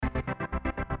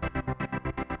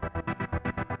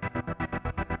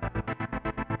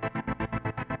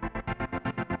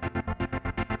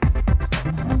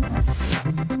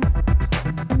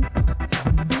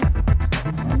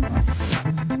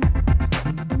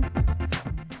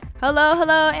Hello,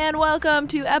 hello, and welcome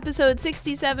to episode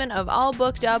 67 of All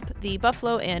Booked Up, the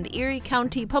Buffalo and Erie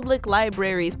County Public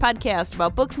Library's podcast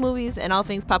about books, movies, and all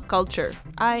things pop culture.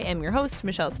 I am your host,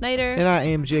 Michelle Snyder. And I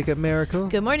am Jacob Miracle.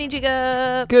 Good morning,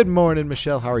 Jacob. Good morning,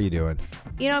 Michelle. How are you doing?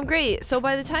 You know, I'm great. So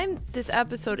by the time this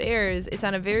episode airs, it's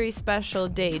on a very special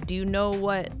day. Do you know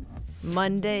what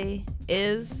Monday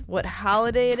is? What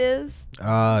holiday it is?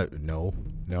 No.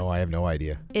 No, I have no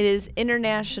idea. It is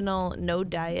International No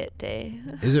Diet Day.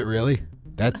 Is it really?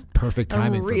 That's perfect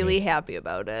timing I'm really for me. happy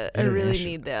about it. I really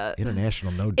need that.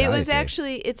 International No Diet It was Day.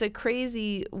 actually, it's a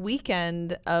crazy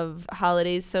weekend of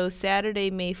holidays. So Saturday,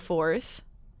 May 4th.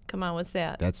 Come on, what's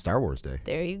that? That's Star Wars Day.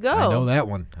 There you go. I know that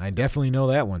one. I definitely know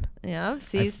that one. Yeah,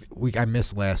 see? I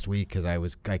missed last week because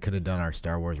I could have done our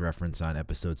Star Wars reference on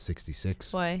episode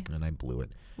 66. Why? And I blew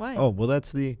it. Why? Oh, well,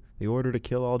 that's the order to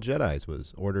kill all Jedis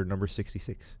was order number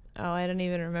 66. Oh, I don't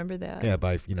even remember that. Yeah,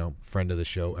 by, friend of the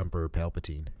show, Emperor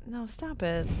Palpatine. No, stop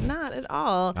it. Not at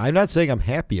all. I'm not saying I'm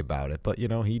happy about it, but,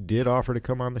 he did offer to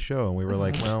come on the show, and we were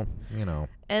like, well,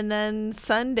 And then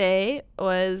Sunday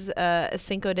was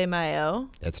Cinco de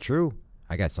Mayo. That's true.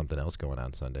 I got something else going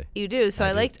on Sunday. You do. So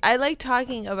I I like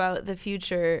talking about the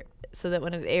future so that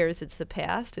when it airs, it's the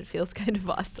past. It feels kind of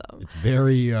awesome. It's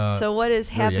very so what is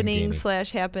very happening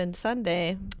endgamey. / happened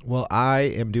Sunday? Well, I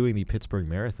am doing the Pittsburgh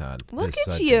Marathon. Look this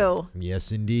at Sunday. you.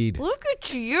 Yes, indeed. Look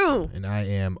at you. And I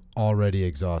am already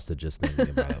exhausted just thinking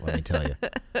about it, let me tell you.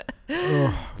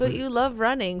 But you love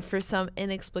running for some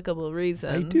inexplicable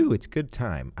reason. I do. It's good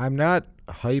time. I'm not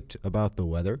hyped about the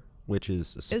weather, which is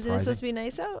surprising. Isn't it supposed to be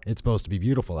nice out? It's supposed to be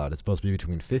beautiful out. It's supposed to be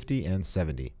between 50 and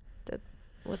 70.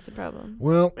 What's the problem?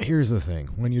 Well, here's the thing.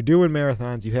 When you're doing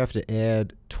marathons, you have to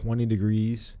add 20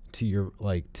 degrees to your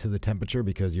to the temperature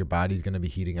because your body's going to be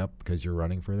heating up because you're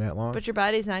running for that long. But your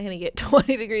body's not going to get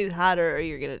 20 degrees hotter or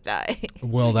you're going to die.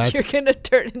 Well, you're going to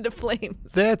turn into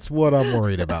flames. That's what I'm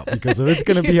worried about because if it's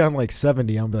going to be on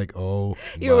 70, I'm like, oh,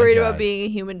 you're worried about being a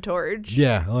human torch.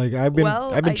 Yeah, I've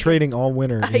been training all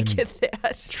winter in get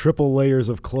that. triple layers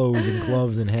of clothes and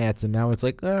gloves and hats, and now it's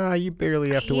like, you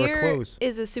barely have to wear clothes. Here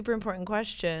is a super important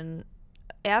question.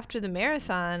 After the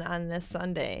marathon on this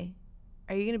Sunday,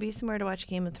 are you going to be somewhere to watch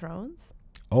Game of Thrones?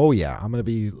 Oh, yeah. I'm going to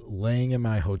be laying in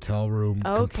my hotel room,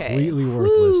 completely Whew.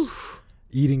 worthless,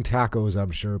 eating tacos,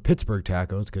 I'm sure. Pittsburgh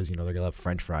tacos, because, they're going to have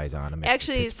French fries on them.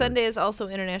 Actually, Sunday is also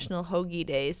International Hoagie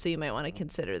Day, so you might want to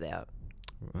consider that.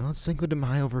 Well, it's Cinco de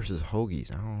Mayo versus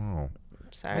hoagies. I don't know.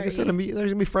 Sorry. Like I said, there's going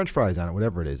to be French fries on it,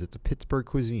 whatever it is. It's a Pittsburgh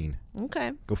cuisine.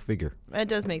 Okay. Go figure. It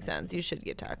does make sense. You should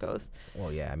get tacos.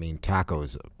 Well, yeah,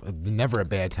 tacos. Never a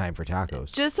bad time for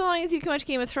tacos. Just so long as you can watch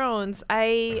Game of Thrones.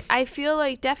 I feel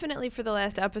like definitely for the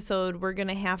last episode, we're going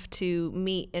to have to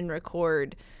meet and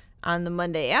record on the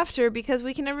Monday after because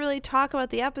we can never really talk about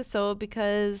the episode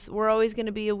because we're always going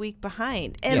to be a week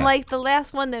behind. And the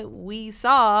last one that we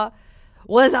saw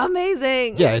was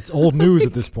amazing. Yeah, it's old news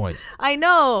at this point. I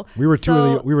know. We were two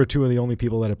of the only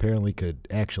people that apparently could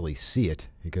actually see it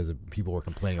because people were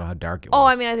complaining about how dark it was. Oh,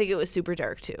 I think it was super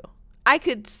dark too. I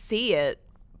could see it,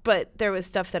 but there was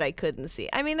stuff that I couldn't see.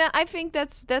 I think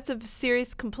that's a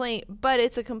serious complaint, but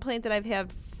it's a complaint that I've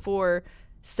had for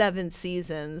 7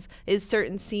 seasons. Is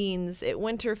certain scenes at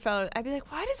Winterfell, I'd be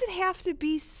like, why does it have to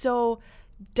be so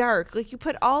dark? Like you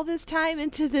put all this time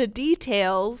into the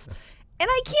details. And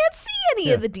I can't see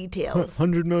any of the details.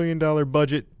 $100 million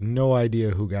budget, no idea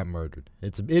who got murdered.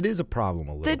 It is a problem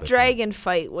a little bit. The dragon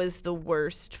fight was the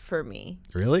worst for me.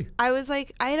 Really? I was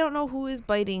like, I don't know who is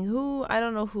biting who. I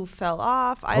don't know who fell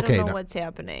off. I don't know what's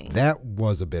happening. That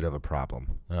was a bit of a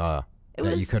problem.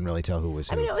 You couldn't really tell who was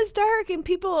who. It was dark and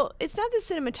people, it's not the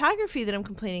cinematography that I'm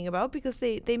complaining about because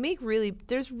they make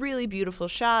there's really beautiful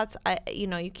shots.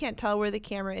 You can't tell where the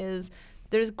camera is.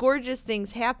 There's gorgeous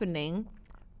things happening.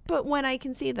 But when I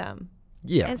can see them.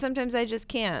 Yeah. And sometimes I just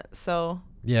can't, so.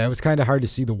 Yeah, it was kind of hard to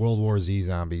see the World War Z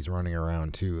zombies running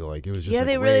around, too. It was just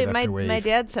they wave really, after wave. My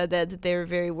dad said that they were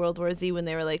very World War Z when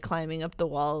they were, climbing up the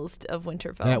walls of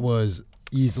Winterfell. That was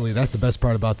that's the best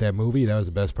part about that movie. That was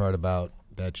the best part about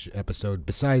that episode,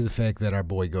 besides the fact that our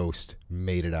boy Ghost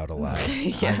made it out alive.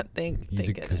 Thank goodness.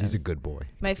 Because he's a good boy.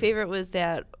 My favorite was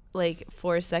that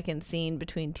 4-second scene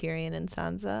between Tyrion and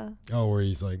Sansa. Oh, where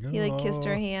he's like, he kissed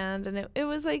her hand, and it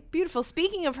was beautiful.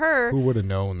 Speaking of her, who would have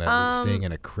known that staying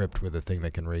in a crypt with a thing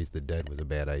that can raise the dead was a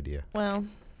bad idea? Well,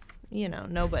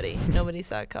 nobody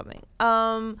saw it coming.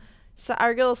 So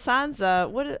our girl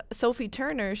Sansa, Sophie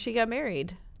Turner, she got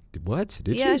married. What?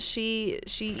 Did she? Yeah,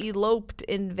 she eloped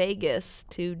in Vegas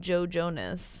to Joe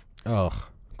Jonas. Ugh,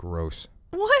 gross.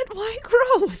 What? Why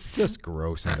gross? Just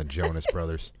gross on the Jonas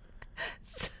Brothers.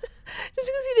 because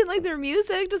he didn't like their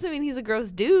music doesn't mean he's a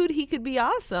gross dude. He could be Do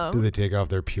awesome. they take off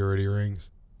their purity rings?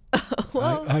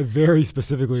 Well, I very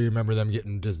specifically remember them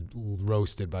getting just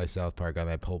roasted by South Park on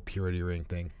that whole purity ring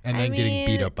thing, and then getting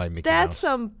beat up by Mickey that's Mouse.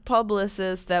 some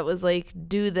publicist that was like,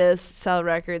 do this, sell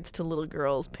records to little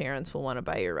girls. Parents will want to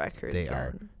buy your records. They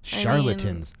are then.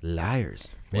 charlatans,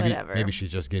 liars. Maybe, whatever. Maybe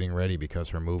she's just getting ready because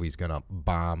her movie's gonna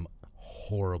bomb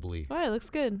horribly. Wow, it looks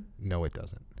good. No, it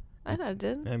doesn't. I thought it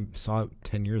did. I saw it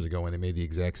 10 years ago when they made the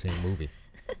exact same movie.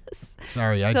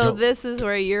 Sorry, I So don't. this is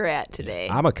where you're at today.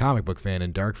 I'm a comic book fan,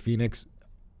 and Dark Phoenix,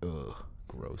 ugh,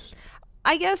 gross.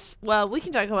 I guess, well, we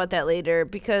can talk about that later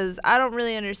because I don't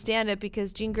really understand it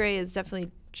because Jean Grey is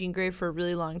definitely Jean Grey for a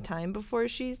really long time before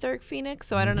she's Dark Phoenix.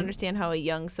 So I don't understand how a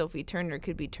young Sophie Turner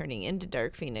could be turning into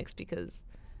Dark Phoenix because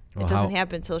Well, it doesn't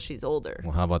happen until she's older.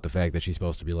 Well, how about the fact that she's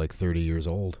supposed to be like 30 years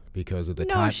old because of the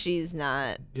No, time she's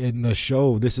not. in the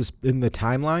show? This is in the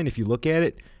timeline. If you look at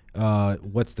it,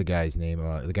 what's the guy's name?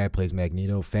 The guy who plays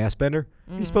Magneto, Fassbender.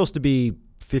 He's supposed to be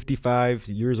 55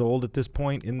 years old at this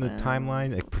point in the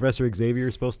timeline. Like Professor Xavier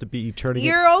is supposed to be turning.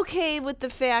 You're okay with the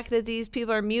fact that these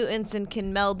people are mutants and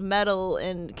can meld metal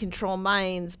and control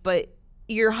minds, but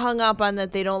you're hung up on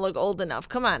that they don't look old enough.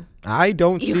 Come on. I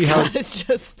don't see how.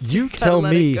 You tell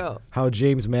me how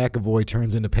James McAvoy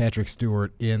turns into Patrick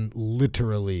Stewart in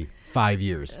literally 5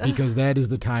 years, because that is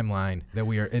the timeline that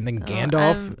we are. And then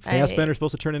Gandalf, Fassbender's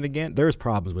supposed to turn into Gandalf. There's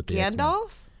problems with the X-Men. Gandalf?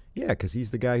 Yeah, because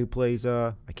he's the guy who plays.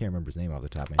 I can't remember his name off the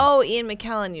top of my head. Oh, Ian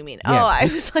McKellen, you mean? Yeah. Oh, I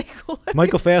was like, what?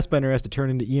 Michael Fassbender has to turn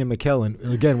into Ian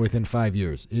McKellen again within 5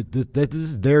 years. This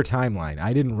is their timeline.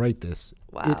 I didn't write this.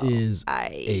 Wow. It is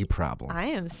a problem. I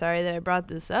am sorry that I brought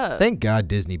this up. Thank God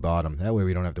Disney bought them. That way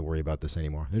we don't have to worry about this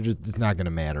anymore. It's not going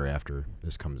to matter after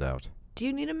this comes out. Do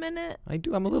you need a minute? I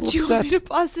do. I'm a little Do you upset. want me to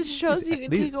pause the show so you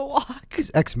can take a walk? These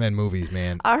X-Men movies,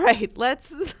 man. All right,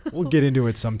 let's. We'll get into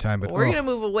it sometime, but We're gonna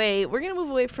move away. We're gonna move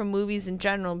away from movies in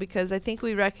general because I think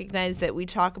we recognize that we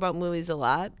talk about movies a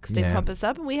lot because they pump us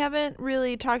up, and we haven't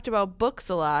really talked about books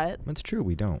a lot. That's true.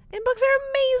 We don't. And books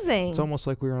are amazing. It's almost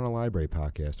like we're on a library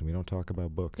podcast and we don't talk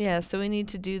about books. Yeah, so we need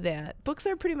to do that. Books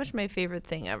are pretty much my favorite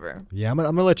thing ever. Yeah, I'm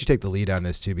gonna let you take the lead on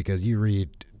this too because you read.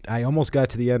 I almost got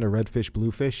to the end of Redfish,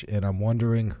 Bluefish, and I'm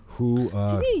wondering who.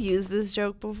 Didn't you use this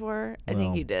joke before? I think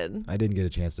well, you did. I didn't get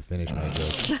a chance to finish my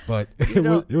joke, but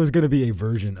it was going to be a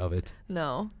version of it.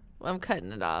 No, I'm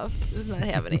cutting it off. This is not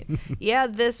happening. Yeah,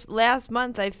 this last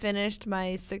month I finished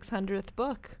my 600th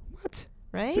book. What?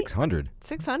 Right? 600.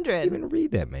 600. I didn't even read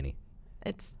that many.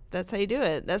 That's how you do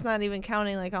it. That's not even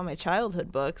counting like all my childhood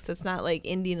books. That's not like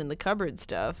Indian in the cupboard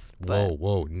stuff. But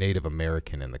Whoa, Native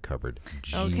American in the cupboard.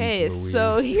 Jeez okay, Louise.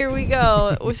 so here we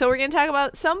go. So we're going to talk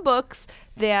about some books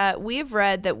that we have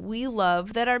read that we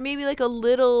love that are maybe like a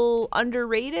little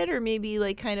underrated or maybe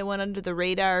like kind of went under the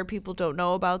radar. People don't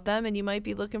know about them, and you might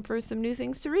be looking for some new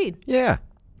things to read. Yeah.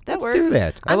 That Let's works. do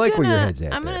that. I like where your head's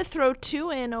at. I'm going to throw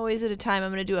two in always at a time. I'm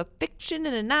going to do a fiction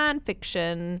and a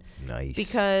nonfiction. Nice.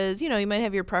 Because, you might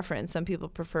have your preference. Some people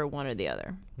prefer one or the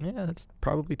other. Yeah, that's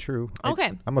probably true.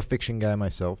 Okay. I'm a fiction guy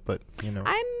myself, but, I'm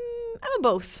a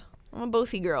both. I'm a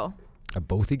bothy girl. A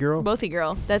bothy girl? Bothy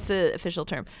girl. That's the official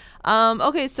term.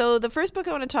 Okay, so the first book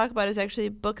I want to talk about is actually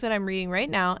a book that I'm reading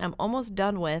right now. I'm almost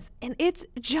done with, and it's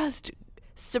just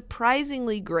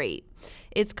surprisingly great.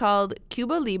 It's called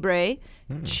Cuba Libre,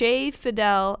 Che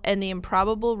Fidel and the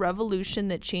Improbable Revolution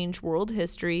That Changed World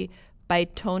History by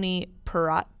Tony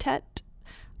Peratet.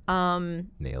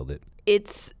 Nailed it.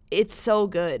 It's so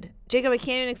good. Jacob, I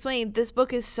can't even explain. This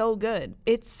book is so good.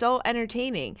 It's so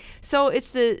entertaining. So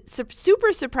it's the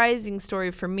super surprising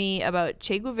story for me about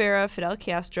Che Guevara, Fidel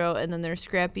Castro, and then their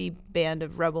scrappy band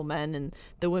of rebel men and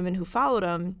the women who followed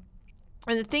them.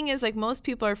 And the thing is, like, most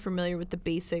people are familiar with the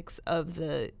basics of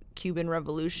the Cuban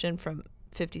Revolution from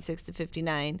 56 to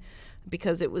 59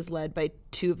 because it was led by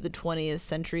two of the 20th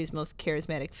century's most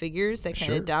charismatic figures that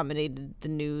kind of dominated the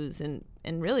news and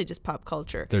really just pop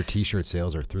culture. Their T-shirt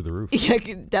sales are through the roof. Yeah,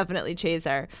 definitely Che's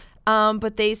are.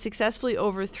 But they successfully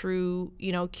overthrew,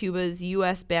 Cuba's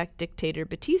U.S.-backed dictator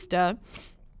Batista.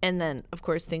 And then, of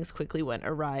course, things quickly went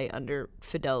awry under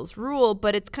Fidel's rule.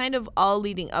 But it's kind of all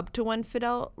leading up to when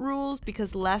Fidel rules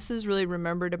because less is really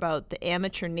remembered about the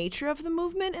amateur nature of the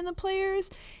movement and the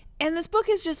players. And this book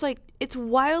is just like, it's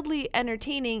wildly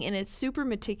entertaining and it's super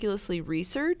meticulously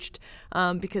researched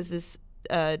because this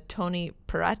Tony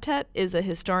Peratet is a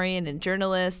historian and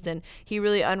journalist, and he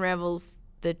really unravels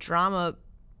the drama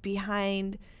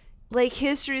behind like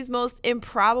history's most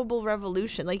improbable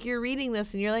revolution. Like, you're reading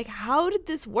this and you're like, how did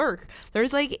this work?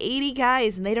 There's like 80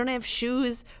 guys and they don't have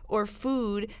shoes or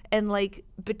food, and like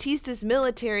Batista's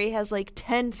military has like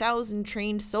 10,000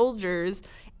 trained soldiers,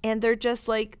 and they're just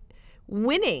like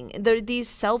winning. They're these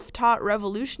self-taught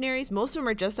revolutionaries. Most of them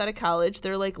are just out of college.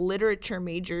 They're like literature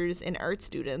majors and art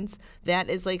students. That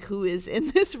is like who is in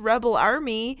this rebel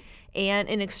army, and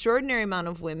an extraordinary amount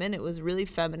of women. It was really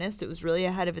feminist. It was really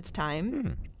ahead of its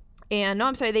time. And no,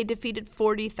 I'm sorry, they defeated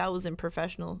 40,000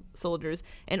 professional soldiers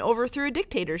and overthrew a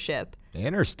dictatorship.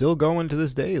 And are still going to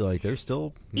this day. Like, they're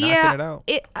still knocking it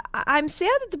out. I'm sad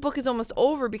that the book is almost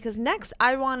over, because next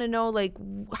I want to know, like,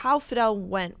 how Fidel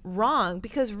went wrong.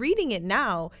 Because reading it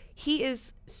now, he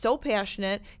is so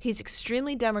passionate. He's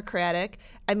extremely democratic.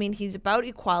 I mean, he's about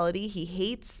equality. He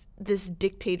hates this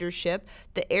dictatorship.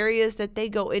 The areas that they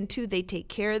go into, they take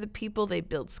care of the people. They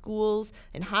build schools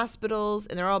and hospitals,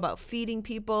 and they're all about feeding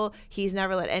people. He's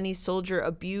never let any soldier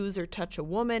abuse or touch a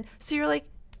woman. So you're like,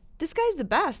 this guy's the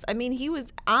best. I mean, he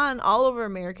was on all over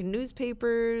American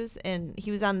newspapers, and he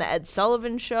was on the Ed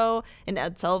Sullivan Show, and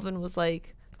Ed Sullivan was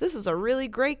like, this is a really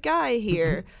great guy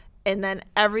here. And then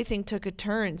everything took a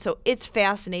turn. So it's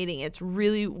fascinating. It's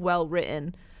really well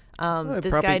written.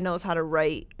 This guy knows how to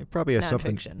write. It probably has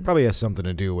something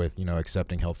to do with,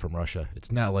 accepting help from Russia.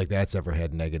 It's not like that's ever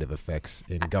had negative effects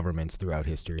in governments throughout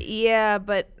history. Yeah,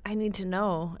 but I need to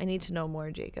know. I need to know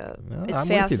more, Jacob. Well, it's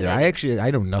fascinating.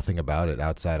 I know nothing about it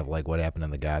outside of like what happened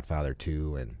in The Godfather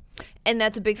 2 and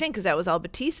that's a big thing, because that was all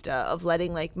Batista, of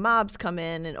letting like mobs come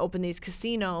in and open these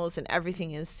casinos, and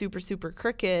everything is super, super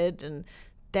crooked, and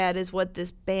that is what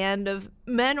this band of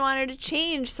men wanted to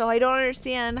change. So I don't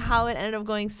understand how it ended up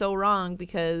going so wrong,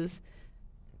 because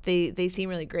they seem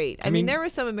really great. I mean, there were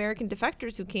some American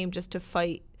defectors who came just to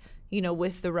fight,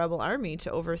 with the rebel army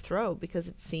to overthrow,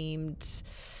 because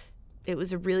it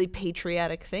was a really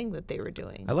patriotic thing that they were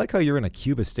doing. I like how you're in a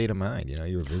Cuba state of mind. You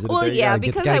were visiting there. Well, yeah,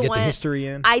 because I went. Get the history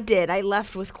in. I did. I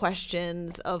left with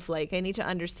questions of like, I need to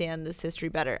understand this history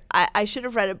better. I should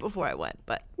have read it before I went,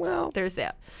 but there's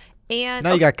that. And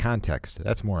now you got context.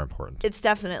 That's more important. It's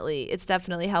definitely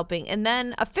helping. And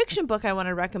then a fiction book I want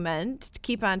to recommend to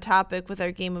keep on topic with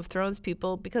our Game of Thrones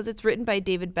people, because it's written by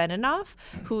David Benioff,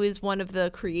 who is one of the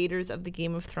creators of the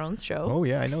Game of Thrones show. Oh,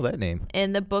 yeah, I know that name.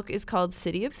 And the book is called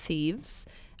City of Thieves.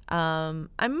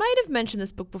 I might have mentioned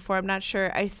this book before. I'm not sure.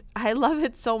 I love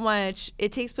it so much.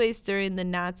 It takes place during the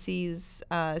Nazis'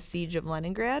 siege of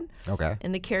Leningrad. Okay.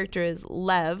 And the character is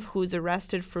Lev, who's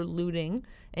arrested for looting,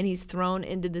 and he's thrown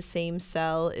into the same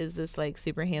cell as this like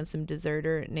super handsome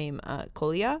deserter named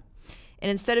Kolya. And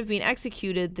instead of being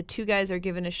executed, the two guys are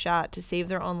given a shot to save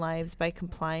their own lives by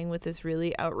complying with this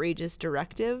really outrageous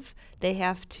directive. They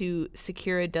have to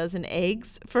secure a dozen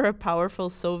eggs for a powerful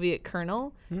Soviet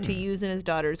colonel to use in his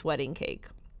daughter's wedding cake.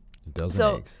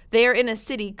 So they are in a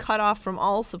city cut off from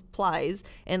all supplies,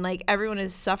 and like everyone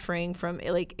is suffering from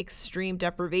like extreme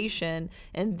deprivation,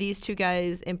 and these two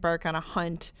guys embark on a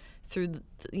hunt through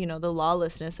the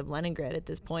lawlessness of Leningrad at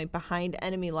this point, behind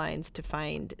enemy lines, to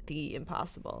find the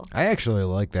impossible. I actually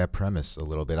like that premise a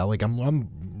little bit.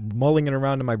 I'm mulling it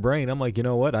around in my brain. I'm like, you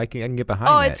know what? I can get behind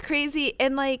that. Oh, it's crazy.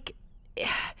 And like,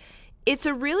 it's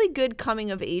a really good coming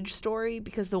of age story,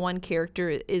 because the one character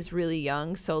is really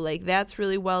young. So like, that's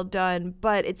really well done,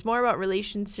 but it's more about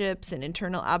relationships and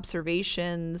internal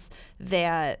observations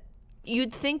that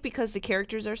you'd think, because the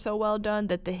characters are so well done,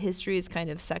 that the history is kind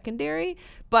of secondary,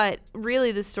 but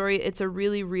really the story, it's a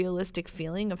really realistic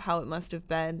feeling of how it must have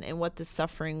been and what the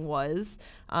suffering was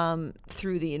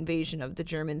through the invasion of the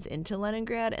Germans into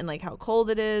Leningrad, and like how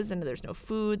cold it is, and there's no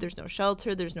food, there's no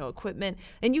shelter, there's no equipment,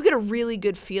 and you get a really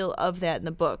good feel of that in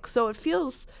the book. So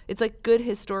it's like good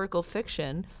historical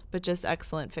fiction, but just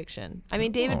excellent fiction. I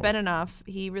mean, David Benioff,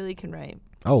 he really can write.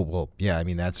 Oh, well, yeah, I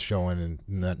mean, that's showing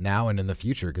now and in the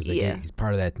future, because he's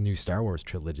part of that new Star Wars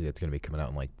trilogy that's going to be coming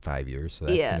out in like 5 years, so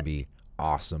that's going to be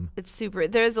awesome. It's super.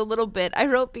 There's a little bit I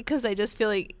wrote, because I just feel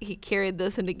like he carried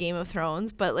this into Game of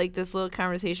Thrones, but like this little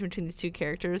conversation between these two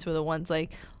characters where the one's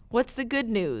like, what's the good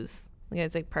news? The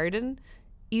guy's like, pardon?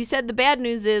 You said the bad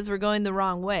news is we're going the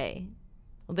wrong way.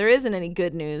 Well, there isn't any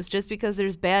good news. Just because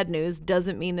there's bad news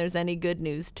doesn't mean there's any good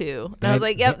news too. And I was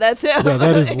like, yep, that's it. Yeah,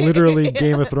 that is literally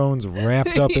Game of Thrones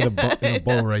wrapped up in a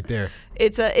bowl right there.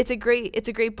 It's a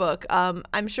great book.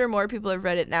 I'm sure more people have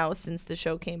read it now since the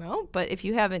show came out, but if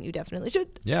you haven't, you definitely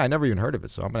should. Yeah, I never even heard of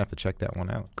it, so I'm gonna have to check that one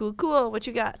out. Cool. What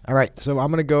you got? All right, so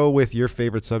I'm gonna go with your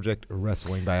favorite subject,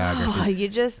 wrestling biography. Oh, you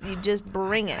just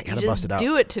bring it. I gotta bust it out.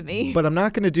 Do it to me. But I'm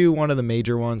not gonna do one of the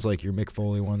major ones like your Mick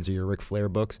Foley ones or your Ric Flair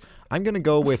books. I'm gonna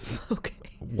go with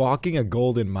Walking a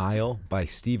Golden Mile by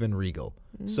Steven Regal.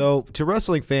 So to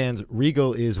wrestling fans,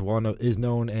 Regal is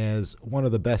known as one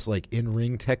of the best like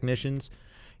in-ring technicians.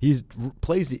 Does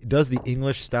the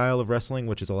English style of wrestling,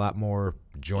 which is a lot more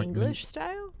joint. English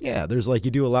style? Yeah, there's like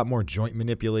you do a lot more joint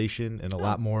manipulation and a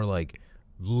lot more like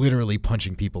literally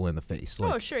punching people in the face.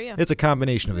 Like, sure, yeah. It's a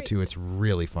combination of the two. It's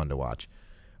really fun to watch.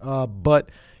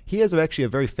 But he has actually a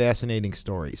very fascinating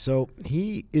story. So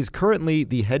he is currently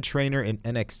the head trainer in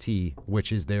NXT,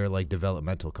 which is their like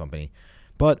developmental company.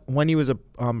 But when he was a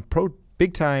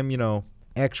big time,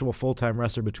 actual full-time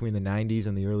wrestler between the 90s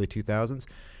and the early 2000s,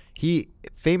 he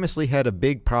famously had a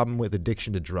big problem with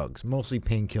addiction to drugs, mostly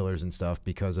painkillers and stuff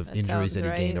because of injuries that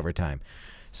he gained over time.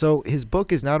 So his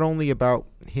book is not only about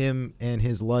him and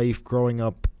his life growing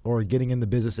up or getting in the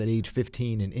business at age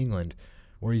 15 in England,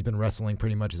 where he's been wrestling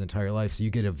pretty much his entire life. So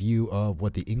you get a view of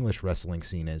what the English wrestling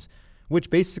scene is, which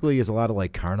basically is a lot of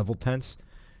like carnival tents.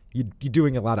 You're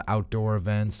doing a lot of outdoor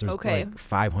events. There's like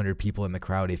 500 people in the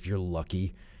crowd if you're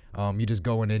lucky. You just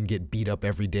go in and get beat up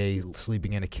every day,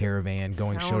 sleeping in a caravan,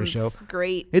 going show to show.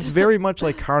 Great. It's very much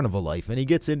like carnival life, and he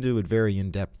gets into it very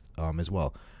in depth as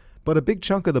well. But a big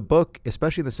chunk of the book,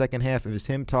 especially the second half, is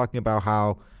him talking about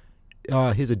how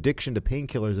his addiction to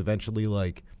painkillers eventually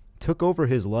like took over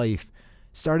his life,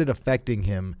 started affecting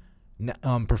him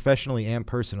professionally and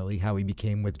personally, how he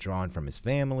became withdrawn from his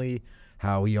family,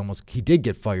 how he did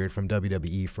get fired from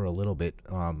WWE for a little bit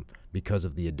because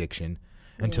of the addiction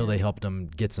until they helped him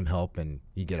get some help and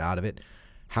he get out of it.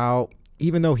 How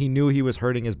even though he knew he was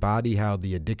hurting his body, how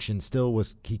the addiction still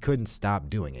was, he couldn't stop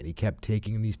doing it. He kept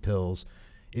taking these pills.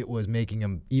 It was making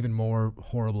him even more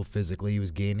horrible physically. He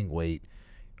was gaining weight.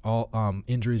 All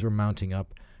injuries were mounting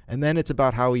up. And then it's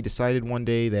about how he decided one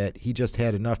day that he just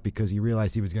had enough because he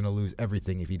realized he was going to lose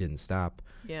everything if he didn't stop.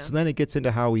 Yeah. So then it gets into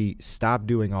how he stopped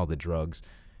doing all the drugs,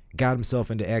 got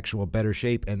himself into actual better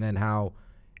shape, and then how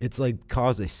it's like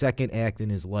caused a second act in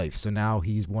his life. So now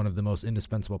he's one of the most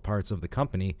indispensable parts of the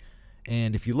company.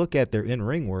 And if you look at their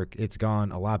in-ring work, it's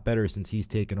gone a lot better since he's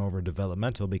taken over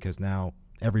developmental, because now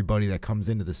everybody that comes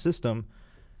into the system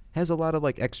has a lot of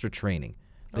like extra training.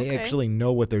 They actually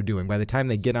know what they're doing. By the time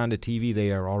they get onto TV,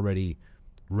 they are already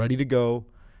ready to go.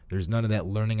 There's none of that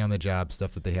learning on the job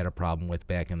stuff that they had a problem with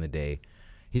back in the day.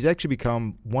 He's actually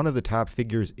become one of the top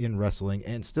figures in wrestling,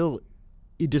 and still,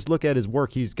 you just look at his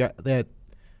work, he's got that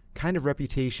kind of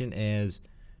reputation as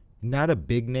not a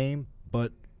big name,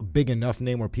 but a big enough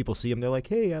name where people see him, they're like,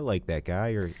 hey, I like that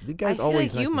guy, or the guy's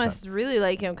always nice. I feel like you must really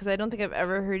like him, because I don't think I've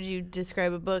ever heard you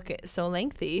describe a book so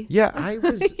lengthy. Yeah, I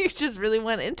was. You just really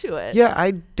went into it. Yeah,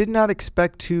 I did not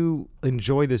expect to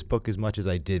enjoy this book as much as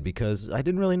I did, because I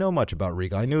didn't really know much about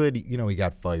Regal. I knew it, he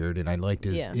got fired, and I liked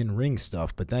his in-ring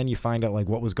stuff, but then you find out like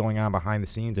what was going on behind the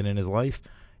scenes and in his life.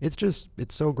 It's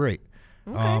so great.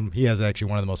 Okay. He has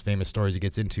actually one of the most famous stories he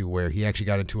gets into where he actually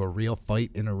got into a real fight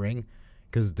in a ring,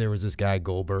 because there was this guy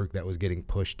Goldberg that was getting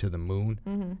pushed to the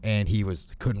moon, and he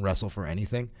couldn't wrestle for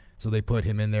anything. So they put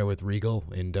him in there with Regal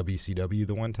in WCW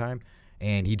the one time,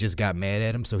 and he just got mad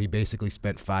at him. So he basically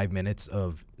spent 5 minutes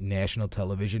of national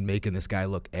television making this guy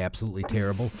look absolutely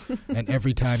terrible. And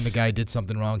every time the guy did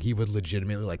something wrong, he would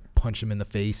legitimately like punch him in the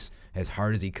face as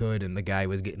hard as he could, and the guy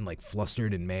was getting like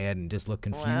flustered and mad and just looked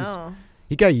confused. Wow.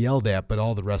 He got yelled at, but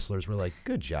all the wrestlers were like,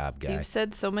 good job, guy. You've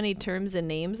said so many terms and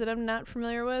names that I'm not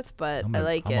familiar with, but I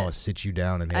like it. I'm going to sit you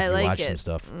down and have you watch some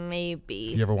stuff.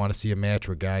 Maybe. If you ever want to see a match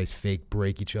where guys fake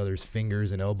break each other's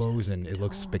fingers and elbows and it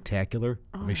looks spectacular,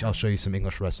 I'll show you some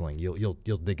English wrestling. You'll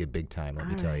dig it big time, let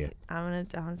me tell you. I'm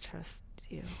gonna trust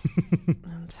you.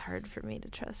 It's hard for me to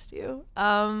trust you.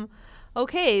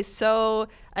 Okay, so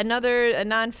a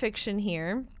nonfiction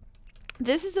here.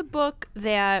 This is a book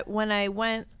that when I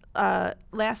went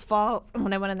last fall,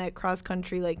 when I went on that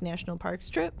cross-country like national parks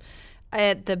trip,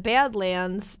 at the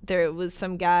Badlands, there was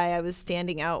some guy, I was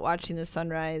standing out watching the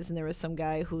sunrise, and there was some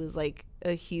guy who was like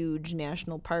a huge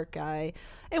national park guy,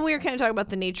 and we were kind of talking about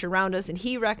the nature around us, and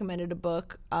he recommended a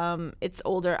book. It's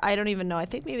older. I don't even know. I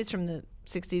think maybe it's from the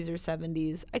 60s or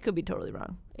 70s. I could be totally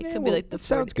wrong. It could be like the 40s.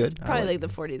 Sounds good. Probably like the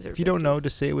 40s or 50s. If you don't know,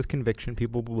 just say it with conviction.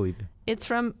 People will believe you. It's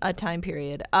from a time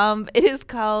period. It is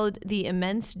called The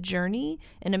Immense Journey.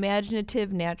 An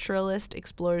imaginative naturalist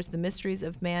explores the mysteries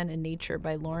of man and nature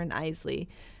by Lauren Isley.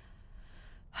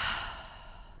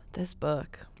 This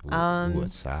book. Ooh, a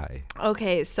sigh.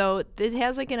 Okay, so it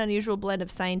has like an unusual blend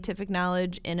of scientific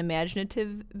knowledge and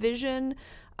imaginative vision,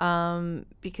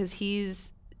 because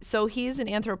he's an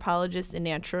anthropologist and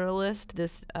naturalist,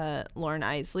 this Lauren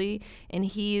Isley, and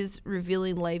he's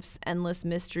revealing life's endless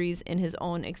mysteries in his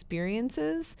own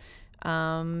experiences.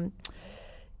 I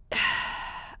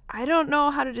don't know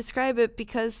how to describe it,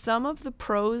 because some of the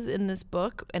prose in this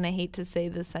book, and I hate to say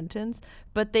this sentence,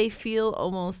 but they feel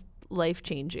almost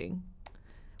life-changing,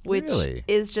 which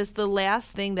is just the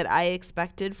last thing that I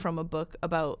expected from a book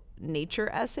about nature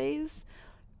essays.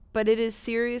 But it is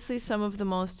seriously some of the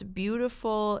most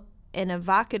beautiful and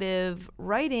evocative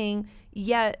writing,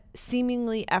 yet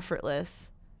seemingly effortless,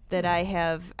 that I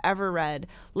have ever read.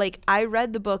 Like, I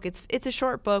read the book. It's a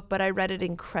short book, but I read it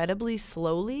incredibly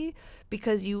slowly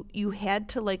because you had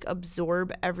to like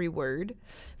absorb every word.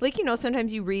 Like, you know,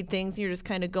 sometimes you read things and you're just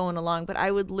kind of going along, but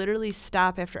I would literally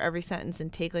stop after every sentence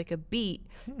and take like a beat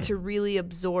to really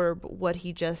absorb what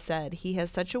he just said. He has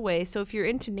such a way. So if you're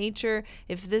into nature,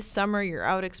 if this summer you're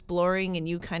out exploring and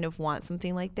you kind of want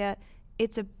something like that,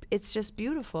 it's just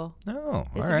beautiful. Oh,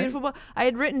 it's a beautiful book. I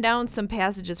had written down some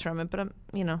passages from it, but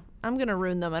I'm gonna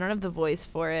ruin them. I don't have the voice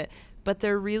for it, but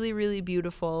they're really, really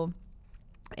beautiful.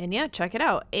 And yeah, check it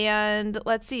out. And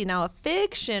let's see now, a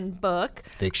fiction book.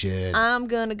 Fiction. I'm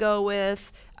gonna go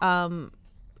with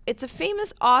it's a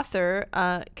famous author,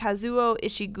 Kazuo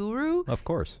Ishiguro. Of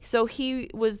course. So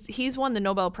he's won the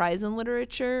Nobel Prize in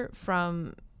Literature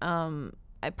from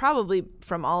probably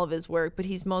from all of his work, but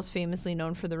he's most famously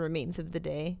known for The Remains of the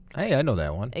Day. Hey, I know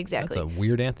that one. Exactly. That's a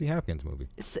weird Anthony Hopkins movie.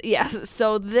 So, yes.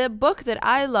 So the book that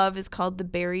I love is called The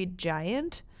Buried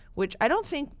Giant, which I don't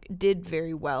think did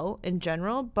very well in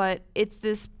general, but it's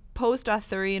this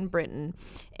post-Arthurian Britain.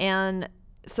 And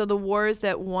so the wars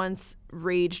that once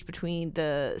raged between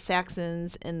the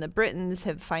Saxons and the Britons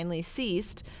have finally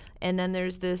ceased. And then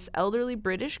there's this elderly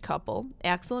British couple,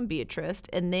 Axel and Beatrice,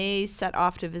 and they set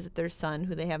off to visit their son,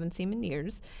 who they haven't seen in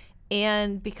years.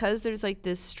 And because there's like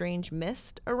this strange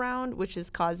mist around, which is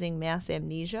causing mass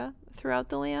amnesia throughout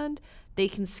the land, they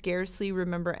can scarcely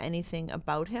remember anything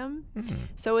about him. Mm-hmm.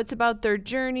 So it's about their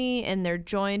journey, and they're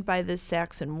joined by this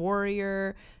Saxon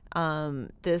warrior,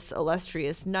 this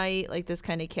illustrious knight, like this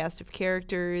kind of cast of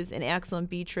characters, and Axel and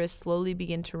Beatrice slowly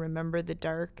begin to remember the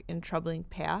dark and troubling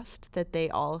past that they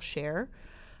all share.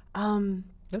 That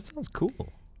sounds cool.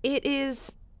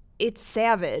 It's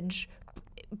savage,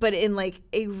 but in like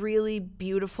a really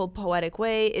beautiful, poetic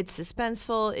way. It's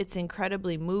suspenseful. It's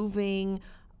incredibly moving.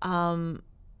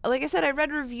 Like I said, I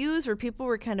read reviews where people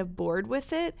were kind of bored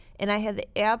with it, and I had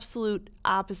the absolute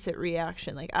opposite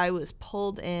reaction. Like, I was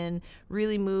pulled in,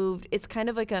 really moved. It's kind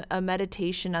of like a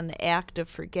meditation on the act of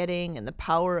forgetting and the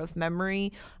power of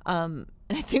memory. And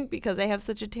I think because I have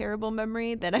such a terrible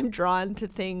memory that I'm drawn to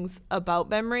things about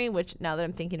memory, which now that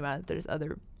I'm thinking about it, there's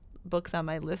other books on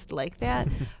my list like that.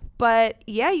 But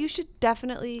yeah, you should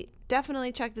definitely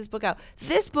check this book out.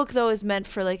 This book, though, is meant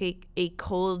for like a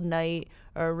cold night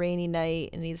or a rainy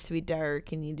night. It needs to be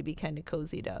dark and need to be kind of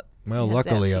cozied up. Well,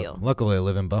 luckily I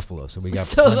live in Buffalo, so we got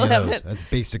plenty of those. That's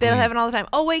basically. They'll have it all the time.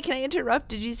 Oh, wait, can I interrupt?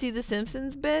 Did you see the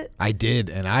Simpsons bit? I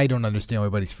did, and I don't understand why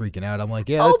everybody's freaking out. I'm like,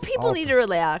 yeah. Oh, people awesome. Need to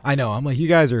relax. I know. I'm like, you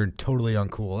guys are totally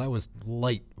uncool. That was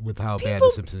light with how bad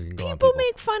the Simpsons can go on people. People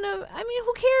make fun of. I mean,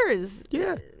 who cares?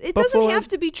 Yeah. It Buffalo doesn't have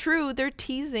to be true. They're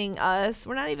teasing us.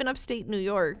 We're not even upstate New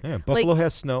York. Yeah, Buffalo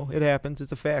has snow. It happens.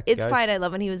 It's a fact. It's guys. fine. I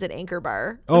love when he was at Anchor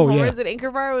Bar. Oh, when yeah. Homer's at Anchor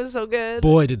Bar was so good.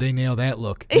 Boy, did they nail that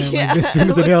look. And yeah. Like, as soon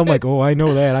as they nail, I'm like, oh, I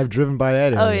know that. I've driven by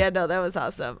that area. Oh, yeah. No, that was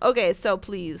awesome. Okay, so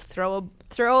please throw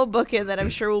a book in that I'm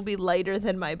sure will be lighter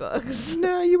than my books.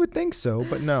 No, you would think so,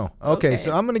 but no. Okay.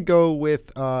 So I'm going to go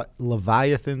with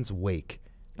Leviathan's Wake.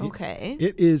 Okay.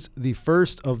 It is the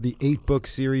first of the 8-book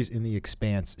series in the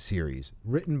Expanse series,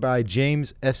 written by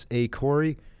James S.A.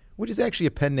 Corey, which is actually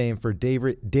a pen name for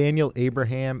Daniel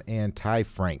Abraham and Ty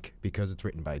Frank, because it's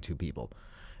written by 2 people.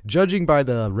 Judging by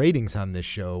the ratings on this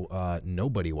show,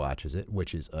 nobody watches it,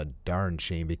 which is a darn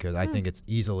shame, because I think it's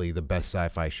easily the best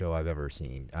sci-fi show I've ever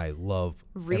seen. I love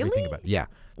everything about it. Yeah.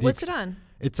 What's it on?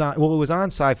 It's on. Well, it was on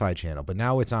Sci-Fi Channel, but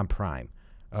now it's on Prime.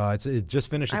 It just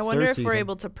finished its third season. I wonder if we're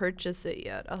able to purchase it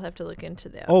yet. I'll have to look into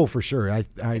that. Oh, for sure.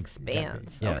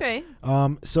 Expanse. Yeah. Okay.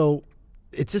 So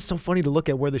it's just so funny to look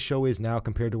at where the show is now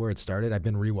compared to where it started. I've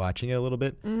been rewatching it a little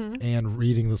bit and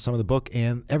reading some of the book,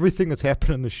 and everything that's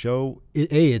happened in the show,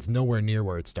 it's nowhere near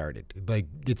where it started. Like,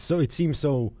 it seems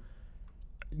so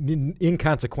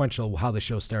inconsequential how the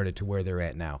show started to where they're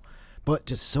at now. But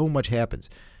just so much happens.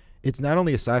 It's not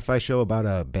only a sci-fi show about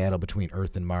a battle between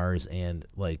Earth and Mars and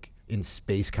like in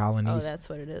space colonies. Oh, that's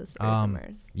what it is. Earth and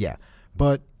Mars. Yeah.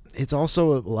 But it's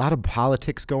also a lot of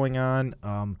politics going on.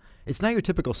 It's not your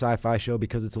typical sci-fi show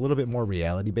because it's a little bit more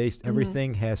reality-based.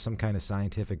 Everything has some kind of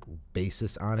scientific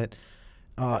basis on it.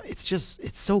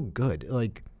 It's so good.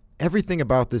 Like, everything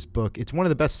about this book, it's one of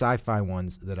the best sci-fi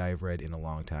ones that I've read in a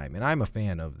long time. And I'm a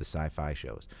fan of the sci-fi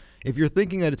shows. If you're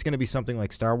thinking that it's going to be something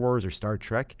like Star Wars or Star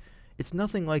Trek, it's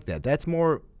nothing like that. That's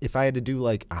more, if I had to do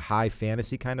like a high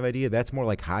fantasy kind of idea, that's more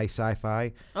like high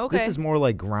sci-fi. Okay. This is more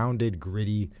like grounded,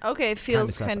 gritty. Okay, it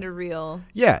feels kind of real.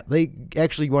 Yeah, they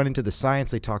actually went into the science.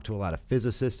 They talked to a lot of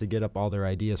physicists to get up all their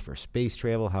ideas for space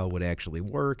travel, how it would actually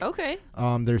work. Okay.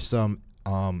 There's some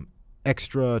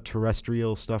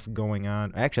extraterrestrial stuff going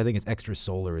on. Actually, I think it's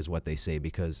extrasolar is what they say,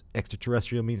 because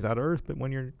extraterrestrial means out of Earth, but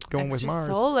when you're going with Mars.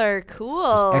 Extrasolar,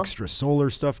 cool. There's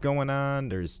extrasolar stuff going on.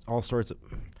 There's all sorts of...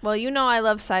 Well, I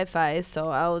love sci-fi, so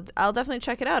I'll definitely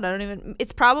check it out.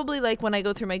 It's probably like when I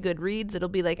go through my Goodreads, it'll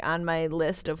be like on my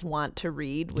list of want to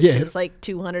read, which is like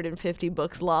 250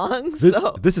 books long.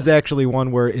 This is actually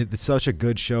one where it's such a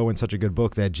good show and such a good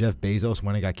book that Jeff Bezos,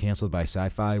 when it got canceled by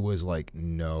Sci-Fi, was like,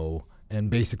 no, and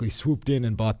basically swooped in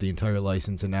and bought the entire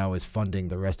license, and now is funding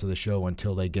the rest of the show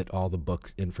until they get all the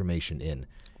book information in.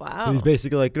 Wow. So he's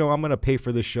basically like, I'm going to pay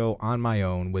for this show on my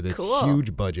own with its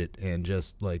huge budget, and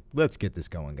just like, let's get this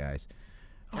going, guys.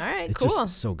 All right, it's cool. It's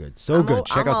just so good. So good.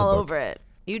 Check out the book. I'm all over it.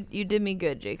 You did me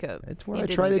good, Jacob. That's what I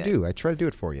try to do. I try to do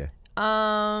it for you.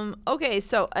 Okay,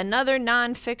 so another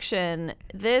nonfiction.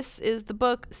 This is the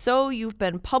book So You've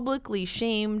Been Publicly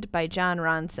Shamed by Jon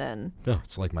Ronson. Oh,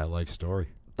 it's like my life story.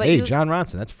 But hey, Jon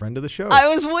Ronson, that's a friend of the show. I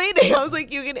was waiting. I was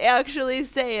like, you can actually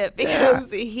say it,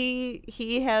 because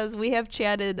we have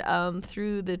chatted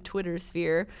through the Twitter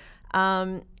sphere.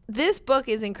 This book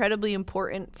is incredibly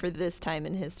important for this time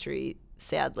in history,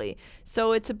 sadly.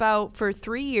 So it's about, for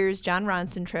 3 years, Jon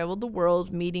Ronson traveled the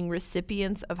world meeting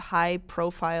recipients of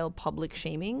high-profile public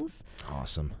shamings.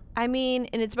 Awesome. I mean,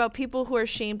 and it's about people who are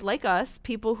shamed like us,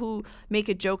 people who make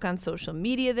a joke on social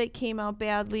media that came out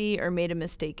badly or made a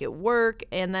mistake at work,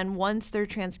 and then once their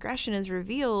transgression is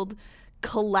revealed,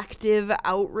 collective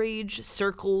outrage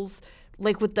circles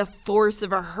like with the force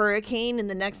of a hurricane, and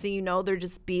the next thing you know, they're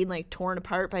just being like torn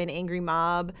apart by an angry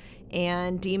mob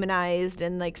and demonized,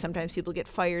 and like sometimes people get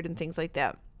fired and things like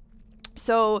that.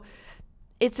 So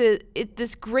it's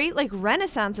this great like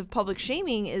renaissance of public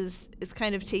shaming is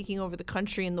kind of taking over the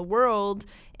country and the world,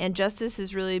 and justice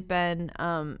has really been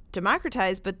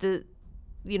democratized, but the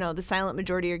silent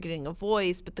majority are getting a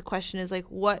voice. But the question is, like,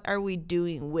 what are we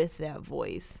doing with that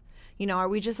voice? Are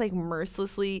we just like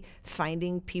mercilessly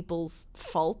finding people's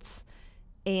faults?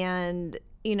 And,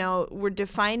 we're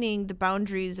defining the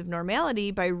boundaries of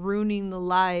normality by ruining the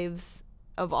lives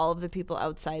of all of the people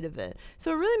outside of it.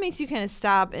 So it really makes you kind of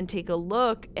stop and take a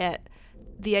look at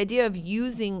the idea of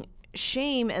using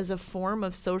shame as a form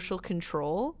of social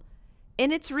control.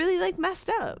 And it's really like messed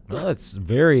up. Well, it's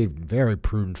very, very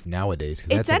prudent nowadays.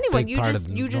 It's anyone. You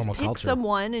just pick culture.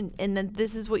 someone, and then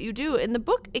this is what you do. In the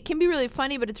book, it can be really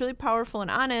funny, but it's really powerful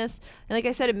and honest. And like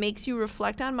I said, it makes you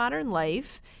reflect on modern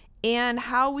life and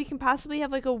how we can possibly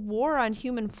have like a war on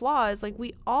human flaws. Like,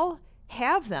 we all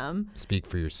have them. Speak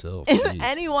for yourself. And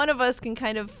any one of us can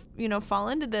kind of, fall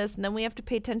into this. And then we have to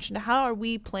pay attention to how are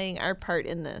we playing our part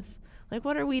in this? Like,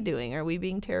 what are we doing? Are we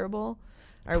being terrible?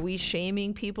 Are we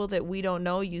shaming people that we don't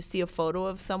know? You see a photo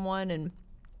of someone and,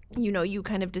 you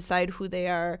kind of decide who they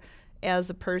are as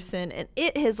a person. And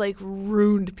it has, like,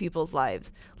 ruined people's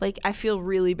lives. Like, I feel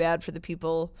really bad for the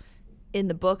people in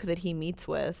the book that he meets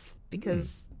with,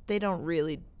 because they don't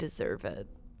really deserve it.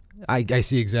 I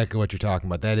see exactly what you're talking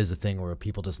about. That is a thing where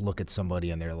people just look at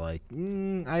somebody and they're like,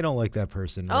 I don't like that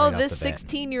person. Oh, this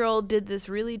 16-year-old did this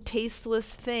really tasteless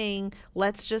thing.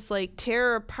 Let's just like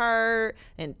tear her apart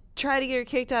and try to get her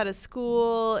kicked out of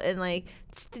school. And like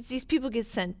these people get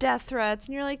sent death threats.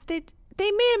 And you're like, they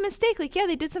made a mistake. Like, yeah,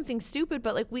 they did something stupid,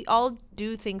 but like we all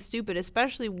do things stupid,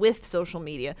 especially with social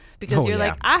media, because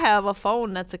like, I have a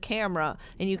phone that's a camera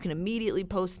and you can immediately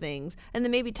post things. And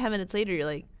then maybe 10 minutes later, you're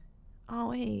like, oh,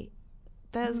 wait,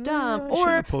 that's dumb.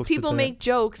 Or people make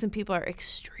jokes and people are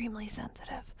extremely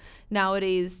sensitive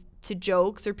nowadays to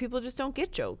jokes, or people just don't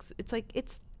get jokes. It's like,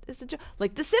 it's a joke.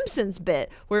 Like the Simpsons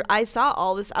bit where I saw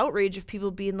all this outrage of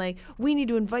people being like, we need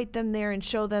to invite them there and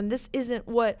show them this isn't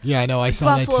what I know. I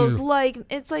saw Buffalo's that too. Like.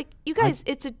 It's like, you guys,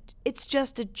 it's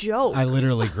just a joke. I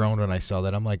literally groaned when I saw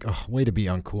that. I'm like, oh, way to be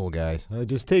uncool, guys.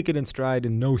 Just take it in stride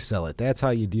and no sell it. That's how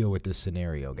you deal with this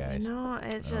scenario, guys. No,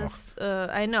 it's just,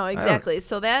 I know, exactly.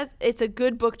 So it's a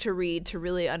good book to read to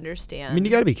really understand. I mean,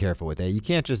 you got to be careful with that. You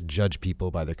can't just judge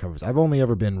people by their covers. I've only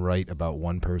ever been right about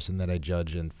one person that I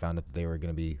judged and found that they were going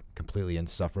to be completely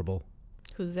insufferable.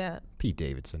 Who's that? Pete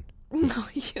Davidson. No,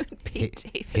 you and Pete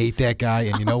Davidson. Hate that guy,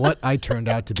 and you know what? I turned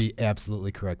out to be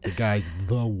absolutely correct. The guy's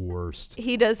the worst.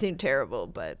 He does seem terrible,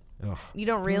 but you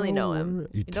don't really know him.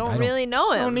 You don't really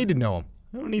know him. I don't need to know him.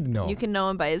 I don't need to know him. You can know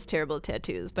him by his terrible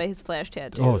tattoos, by his flash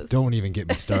tattoos. Oh, don't even get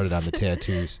me started on the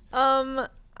tattoos. All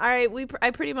right,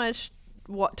 I pretty much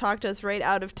talked us right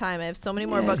out of time. I have so many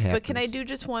more books, but can I do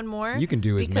just one more? You can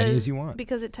do as many as you want.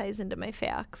 Because it ties into my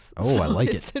facts. Oh, so I like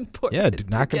it. It's important. Yeah,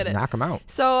 knock them out.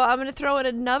 So I'm going to throw in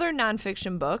another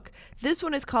nonfiction book. This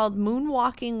one is called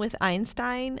Moonwalking with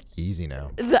Einstein. Easy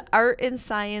now. The Art and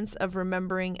Science of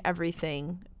Remembering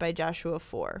Everything by Joshua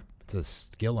Foer. It's a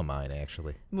skill of mine,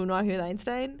 actually. Moonwalking with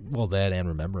Einstein? Well, that and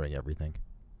remembering everything.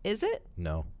 Is it?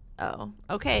 No. Oh,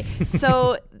 okay.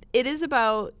 So it is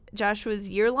about Joshua's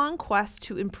year-long quest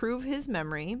to improve his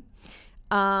memory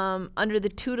under the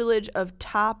tutelage of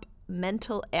top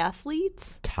mental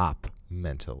athletes. Top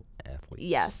mental athletes.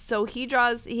 Yes. So he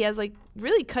has like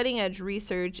really cutting-edge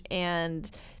research and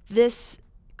this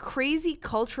crazy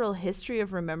cultural history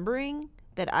of remembering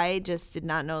that I just did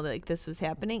not know that like this was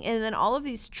happening. And then all of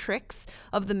these tricks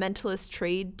of the mentalist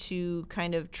trade to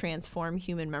kind of transform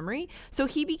human memory. So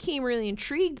he became really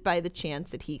intrigued by the chance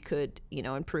that he could,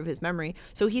 improve his memory.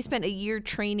 So he spent a year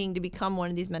training to become one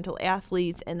of these mental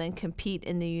athletes and then compete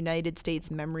in the United States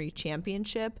Memory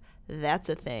Championship. That's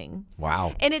a thing.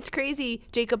 Wow. And it's crazy,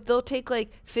 Jacob. They'll take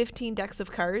like 15 decks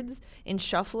of cards and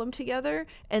shuffle them together,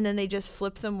 and then they just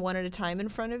flip them one at a time in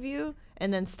front of you,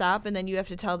 and then stop, and then you have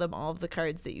to tell them all of the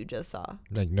cards that you just saw.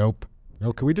 Like, nope.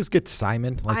 No, can we just get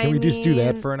Simon? Like, can we just do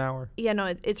that for an hour? Yeah,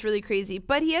 no, it's really crazy.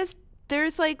 But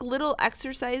there's like little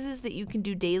exercises that you can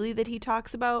do daily that he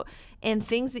talks about, and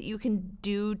things that you can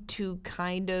do to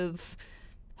kind of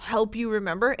help you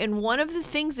remember. And one of the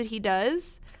things that he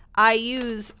does, I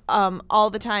use all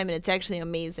the time, and it's actually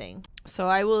amazing. So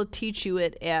I will teach you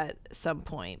it at some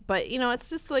point. But, it's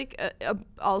just like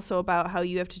also about how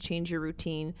you have to change your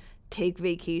routine, take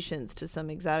vacations to some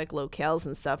exotic locales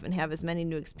and stuff, and have as many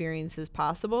new experiences as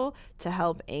possible to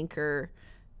help anchor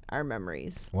our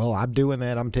memories. Well, I'm doing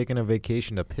that. I'm taking a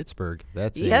vacation to Pittsburgh.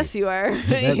 Yes, you are.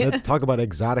 Let's talk about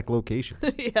exotic locations.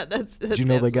 Yeah, that's Did you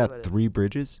know they got 3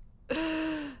 bridges?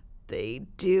 They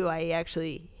do. I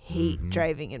actually hate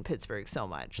driving in Pittsburgh so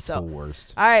much. It's the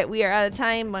worst. All right, we are out of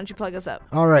time. Why don't you plug us up?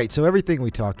 All right, so everything we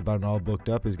talked about and all booked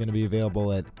up is going to be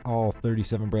available at all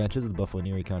 37 branches of the Buffalo and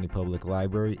Erie County Public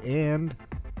Library, and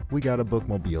we got a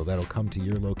bookmobile that'll come to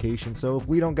your location. So if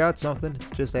we don't got something,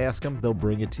 just ask them. They'll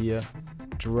bring it to you,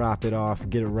 drop it off,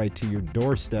 get it right to your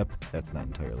doorstep. That's not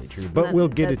entirely true, but we'll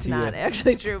get it to you. That's not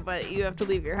actually true, but you have to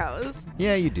leave your house.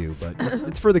 Yeah, you do, but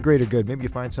it's for the greater good. Maybe you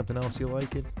find something else you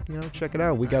like it. Check it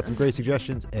out. We got some great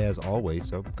suggestions as always,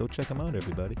 so go check them out,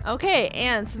 everybody. Okay,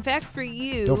 and some facts for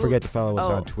you. Don't forget to follow us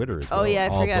on Twitter as well. Oh yeah,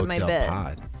 I forgot my bit.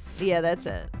 Pod. Yeah, that's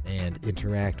it. And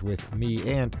interact with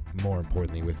me and, more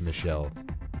importantly, with Michelle.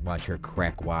 Watch her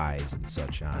crack wise and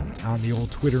such on the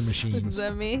old Twitter machines. Is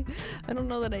that me? I don't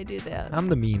know that I do that. I'm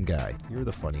the mean guy. You're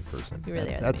the funny person. You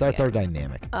really are. That's our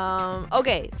dynamic.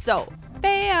 Okay, so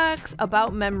facts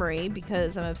about memory,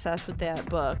 because I'm obsessed with that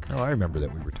book. Oh, I remember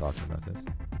that we were talking about this.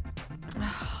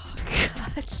 Oh,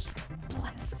 God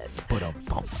bless it.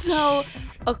 So,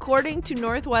 according to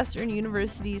Northwestern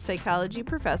University psychology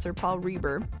professor Paul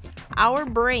Reber, our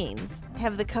brains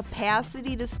have the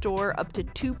capacity to store up to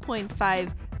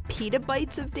 2.5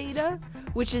 petabytes of data,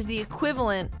 which is the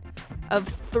equivalent of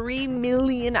 3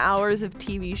 million hours of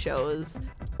TV shows,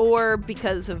 or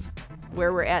because of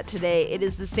where we're at today, it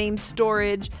is the same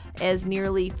storage as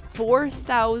nearly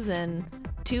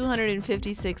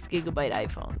 4,256 gigabyte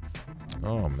iPhones.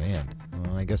 Oh, man.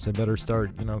 Well, I guess I better start,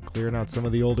 clearing out some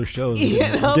of the older shows.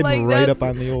 Getting right up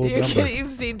on the old number.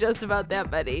 You've seen just about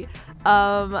that many.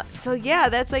 So, yeah,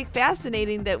 that's like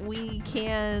fascinating that we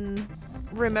can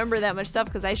remember that much stuff,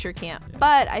 because I sure can't. Yeah.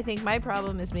 But I think my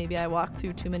problem is maybe I walk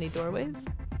through too many doorways.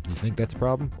 You think that's a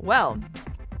problem? Well,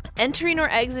 entering or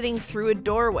exiting through a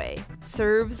doorway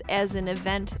serves as an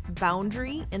event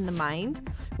boundary in the mind,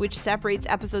 which separates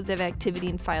episodes of activity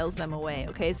and files them away.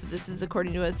 Okay, so this is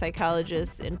according to a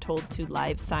psychologist and told to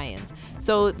Live Science.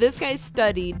 So this guy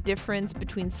studied difference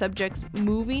between subjects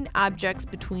moving objects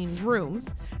between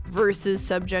rooms versus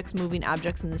subjects moving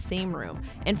objects in the same room,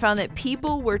 and found that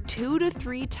people were 2 to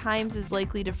 3 times as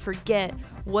likely to forget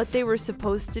what they were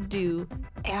supposed to do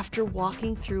after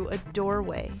walking through a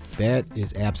doorway. That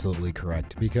is absolutely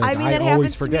correct, because I that always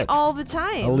happens forget. To me all the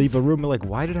time. I'll leave a room and like,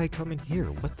 why did I come in here?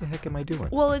 What the heck am I doing?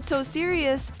 Well, it's so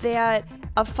serious that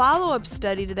a follow-up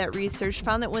study to that research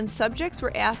found that when subjects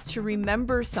were asked to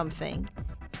remember something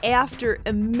after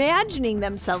imagining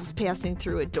themselves passing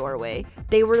through a doorway,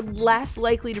 they were less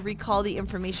likely to recall the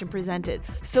information presented.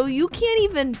 So you can't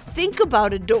even think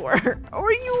about a door,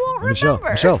 or you won't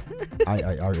remember. Michelle,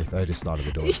 I just thought of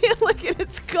the door. Yeah, look,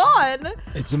 it's gone.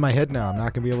 It's in my head now. I'm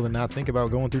not going to be able to not think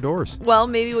about going through doors. Well,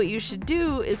 maybe what you should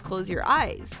do is close your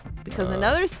eyes, because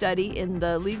another study in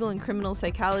the legal and criminal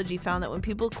psychology found that when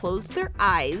people closed their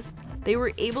eyes, they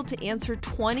were able to answer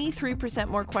 23%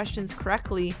 more questions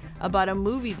correctly about a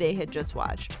movie they had just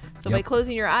watched. So by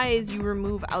closing your eyes, you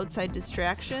remove outside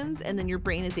distractions, and then your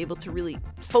brain is able to really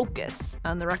focus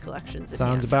on the recollections.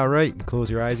 Sounds about right. You close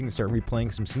your eyes, you can start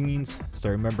replaying some scenes,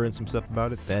 start remembering some stuff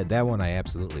about it. That one I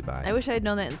absolutely buy. I wish I had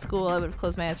known that in school. I would have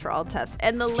closed my eyes for all tests.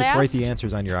 And Just write the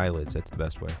answers on your eyelids. That's the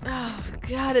best way. Oh,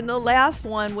 God. And the last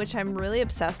one, which I'm really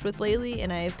obsessed with lately,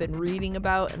 and I have been reading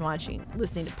about and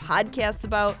listening to podcasts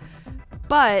about,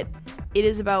 but it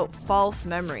is about false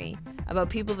memory, about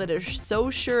people that are so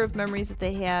sure of memories that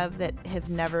they have that have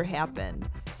never happened.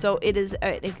 So it is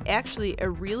actually a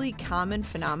really common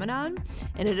phenomenon,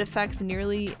 and it affects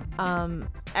nearly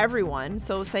everyone.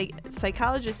 So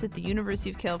psychologists at the University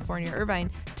of California, Irvine,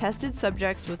 tested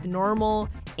subjects with normal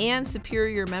and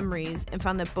superior memories and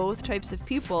found that both types of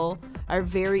people are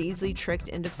very easily tricked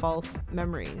into false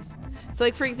memories. So,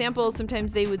 like, for example,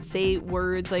 sometimes they would say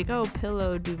words like, oh,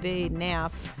 pillow, duvet,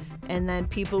 nap, and then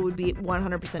people would be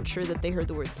 100% sure that they heard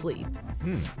the word sleep,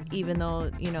 even though,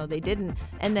 they didn't.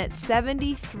 And that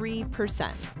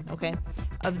 73%,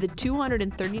 of the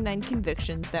 239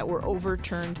 convictions that were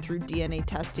overturned through DNA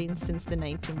testing since the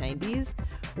 1990s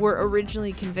were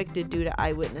originally convicted due to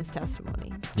eyewitness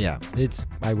testimony. Yeah, it's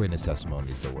eyewitness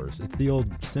testimony is the worst. It's the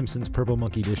old Simpsons purple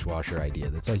monkey dishwasher idea.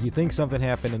 That's like you think something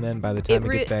happened, and then by the time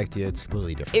it gets back to you, it's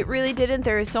completely different. It really didn't.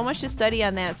 There is so much to study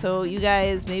on that. So you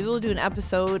guys, maybe we'll do an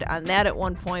episode on that at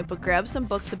one point, but grab some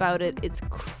books about it. It's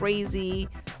crazy.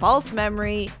 False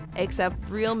memory, except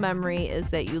real memory is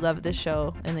that you love the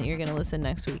show and that you're going to listen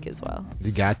next week as well.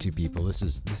 You got to, people. This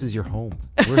is your home.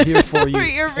 We're here for you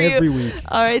every week.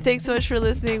 All right. Thanks so much for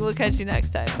listening. We'll catch you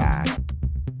next time. Bye.